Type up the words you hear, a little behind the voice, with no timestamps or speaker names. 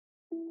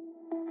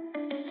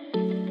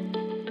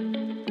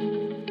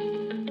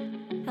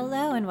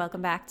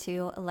welcome back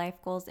to Life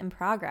Goals in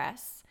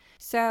Progress.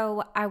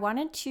 So I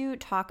wanted to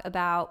talk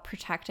about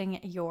protecting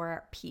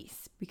your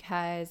peace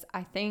because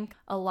I think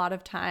a lot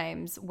of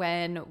times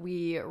when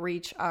we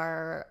reach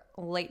our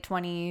late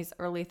 20s,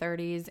 early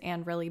 30s,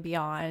 and really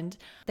beyond,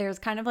 there's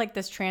kind of like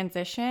this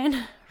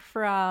transition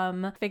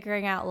from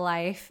figuring out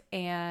life,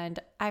 and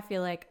I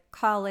feel like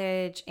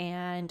college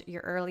and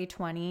your early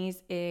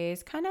 20s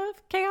is kind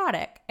of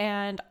chaotic,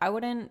 and I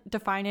wouldn't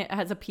define it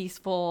as a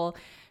peaceful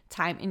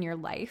time in your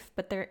life,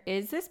 but there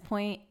is this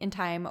point in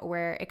time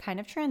where it kind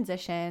of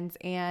transitions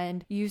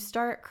and you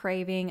start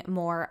craving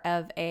more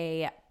of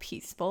a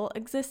peaceful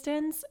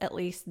existence. At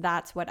least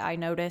that's what I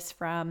notice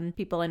from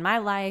people in my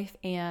life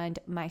and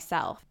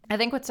myself. I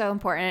think what's so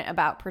important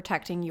about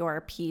protecting your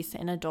peace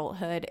in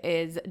adulthood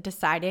is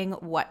deciding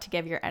what to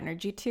give your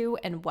energy to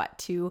and what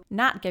to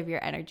not give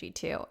your energy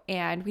to.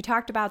 And we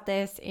talked about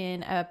this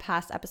in a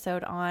past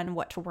episode on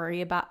what to worry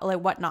about,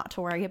 like what not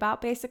to worry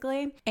about,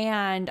 basically.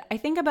 And I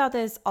think about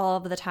this all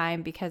of the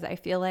time because I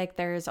feel like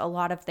there's a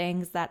lot of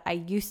things that I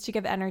used to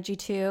give energy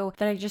to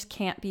that I just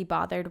can't be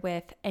bothered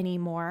with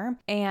anymore.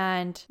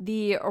 And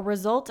the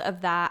result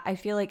of that, I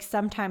feel like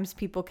sometimes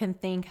people can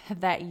think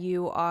that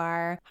you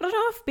are, I don't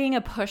know if being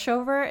a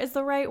pushover is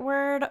the right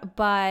word,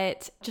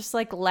 but just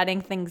like letting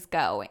things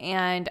go.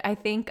 And I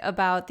think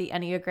about the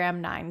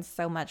Enneagram 9s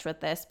so much with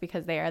this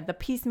because they are the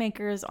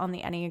peacemakers on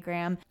the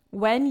Enneagram.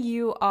 When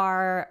you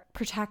are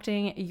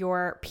protecting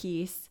your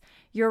peace,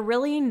 you're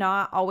really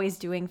not always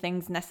doing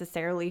things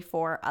necessarily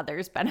for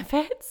others'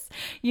 benefits.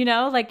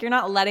 Like you're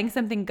not letting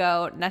something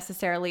go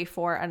necessarily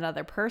for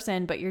another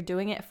person, but you're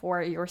doing it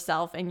for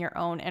yourself and your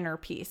own inner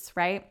peace,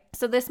 right?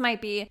 So this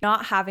might be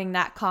not having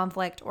that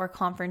conflict or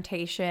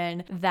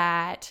confrontation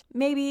that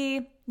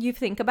maybe you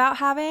think about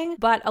having.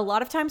 But a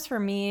lot of times for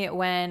me,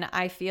 when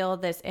I feel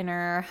this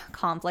inner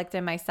conflict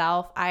in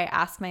myself, I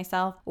ask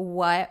myself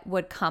what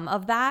would come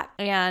of that.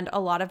 And a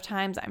lot of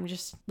times I'm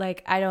just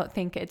like, I don't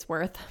think it's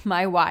worth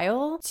my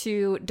while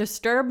to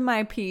disturb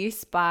my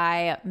peace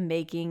by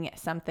making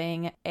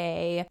something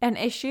an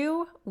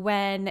issue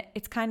when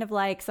it's kind of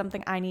like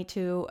something I need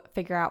to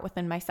figure out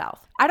within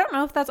myself. I don't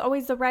know if that's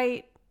always the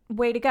right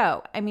way to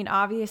go. I mean,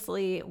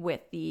 obviously with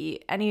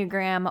the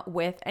Enneagram,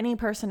 with any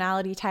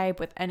personality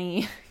type, with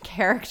any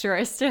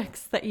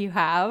characteristics that you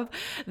have,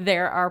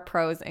 there are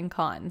pros and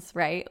cons,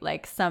 right?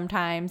 Like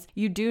sometimes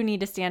you do need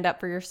to stand up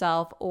for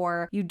yourself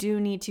or you do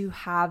need to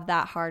have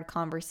that hard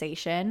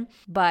conversation.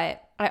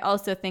 But I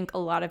also think a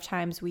lot of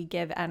times we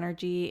give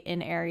energy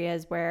in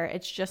areas where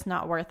it's just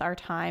not worth our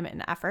time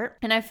and effort.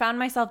 And I found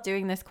myself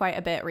doing this quite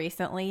a bit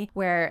recently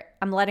where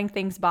I'm letting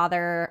things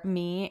bother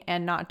me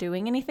and not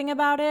doing anything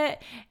about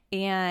it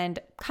and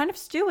kind of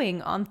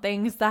stewing on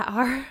things that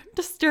are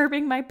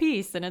disturbing my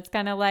peace. And it's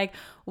kind of like,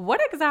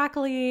 what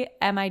exactly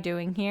am I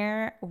doing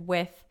here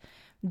with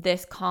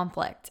this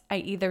conflict? I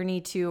either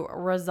need to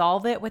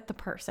resolve it with the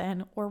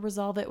person or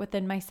resolve it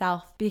within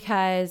myself,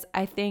 because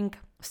I think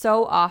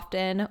so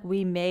often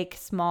we make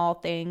small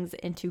things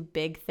into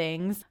big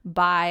things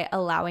by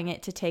allowing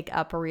it to take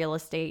up real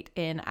estate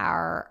in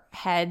our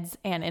heads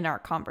and in our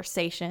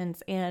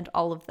conversations and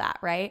all of that,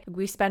 right?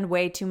 We spend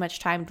way too much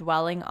time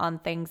dwelling on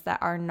things that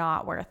are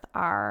not worth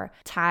our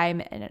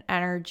time and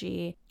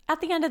energy. At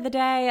the end of the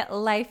day,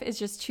 life is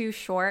just too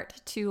short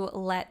to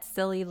let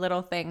silly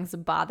little things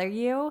bother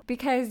you,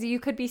 because you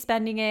could be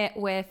spending it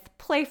with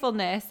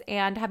playfulness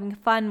and having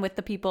fun with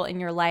the people in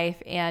your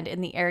life and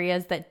in the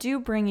areas that do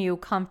bring you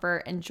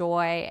comfort and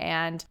joy.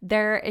 And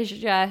there is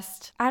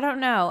just, I don't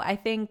know, I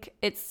think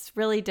it's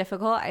really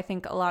difficult. I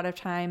think a lot of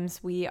times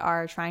we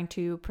are trying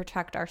to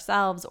protect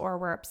ourselves or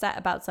we're upset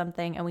about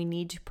something and we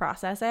need to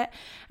process it.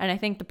 And I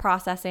think the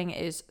processing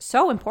is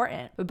so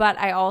important, but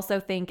I also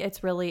think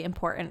it's really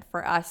important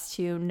for us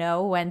to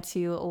know when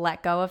to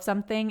let go of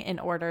something in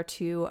order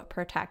to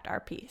protect our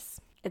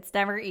peace. It's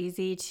never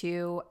easy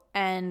to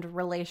end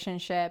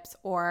relationships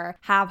or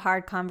have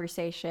hard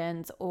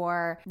conversations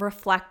or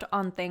reflect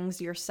on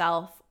things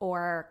yourself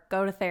or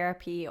go to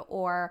therapy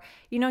or,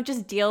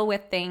 just deal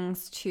with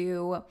things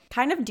to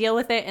kind of deal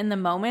with it in the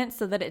moment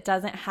so that it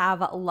doesn't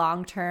have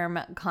long-term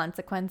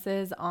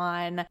consequences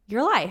on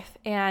your life.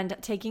 And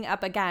taking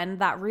up, again,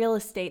 that real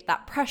estate,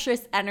 that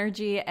precious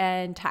energy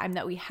and time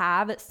that we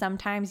have,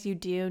 sometimes you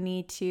do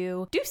need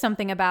to do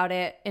something about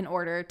it in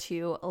order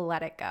to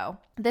let it go.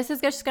 This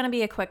is just going to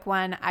be a quick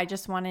one. I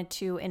just wanted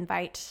to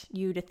invite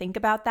you to think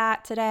about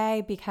that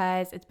today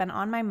because it's been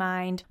on my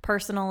mind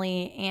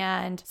personally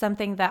and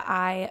something that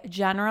I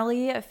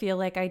generally feel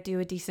like I do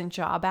a decent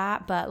job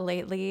at, but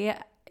lately,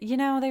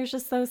 there's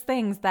just those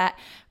things that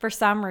for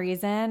some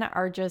reason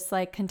are just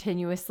like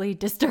continuously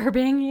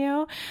disturbing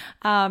you.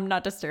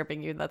 Not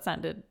disturbing you, that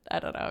sounded, I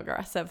don't know,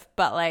 aggressive,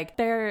 but like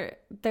they're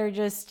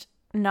just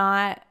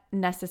not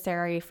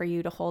necessary for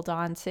you to hold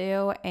on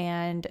to,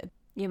 and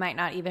you might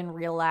not even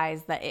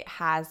realize that it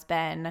has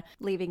been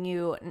leaving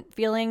you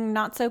feeling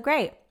not so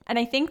great. And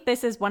I think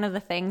this is one of the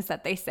things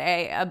that they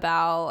say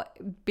about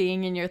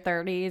being in your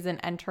 30s and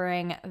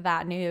entering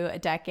that new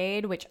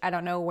decade, which I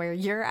don't know where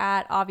you're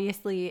at,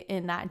 obviously,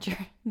 in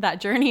that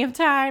journey of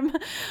time.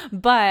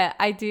 But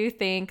I do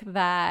think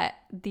that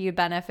the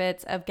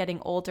benefits of getting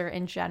older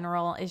in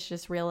general is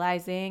just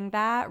realizing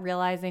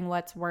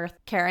what's worth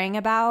caring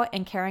about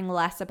and caring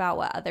less about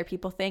what other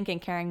people think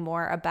and caring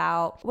more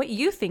about what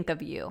you think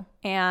of you.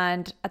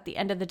 And at the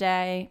end of the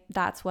day,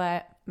 that's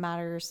what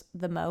matters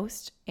the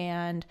most,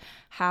 and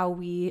how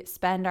we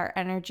spend our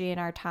energy and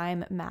our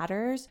time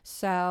matters.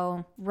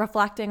 So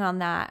reflecting on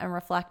that and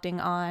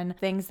reflecting on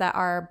things that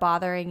are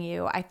bothering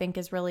you, I think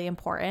is really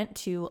important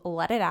to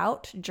let it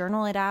out,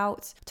 journal it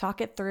out,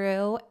 talk it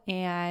through,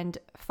 and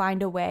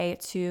find a way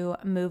to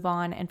move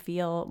on and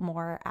feel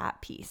more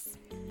at peace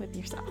with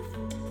yourself.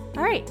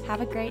 All right, have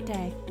a great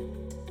day.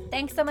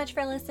 Thanks so much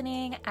for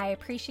listening. I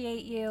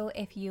appreciate you.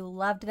 If you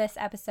loved this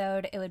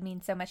episode, it would mean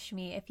so much to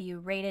me if you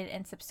rated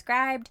and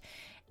subscribed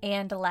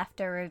and left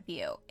a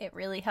review. It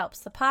really helps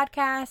the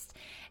podcast.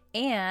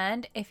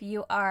 And if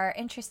you are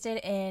interested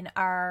in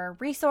our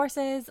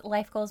resources,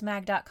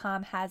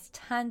 lifegoalsmag.com has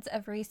tons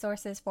of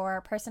resources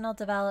for personal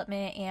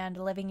development and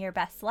living your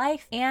best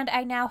life. And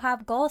I now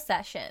have goal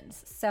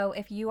sessions. So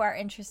if you are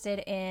interested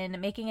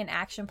in making an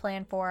action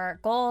plan for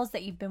goals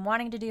that you've been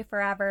wanting to do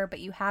forever,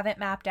 but you haven't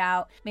mapped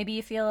out, maybe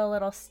you feel a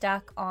little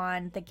stuck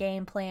on the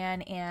game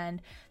plan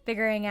and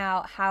figuring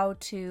out how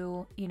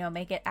to,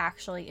 make it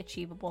actually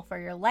achievable for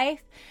your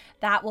life,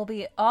 that will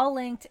be all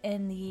linked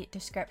in the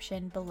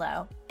description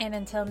below. And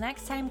until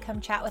next time,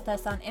 come chat with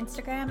us on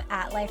Instagram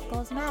at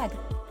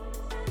LifeGoalsMag.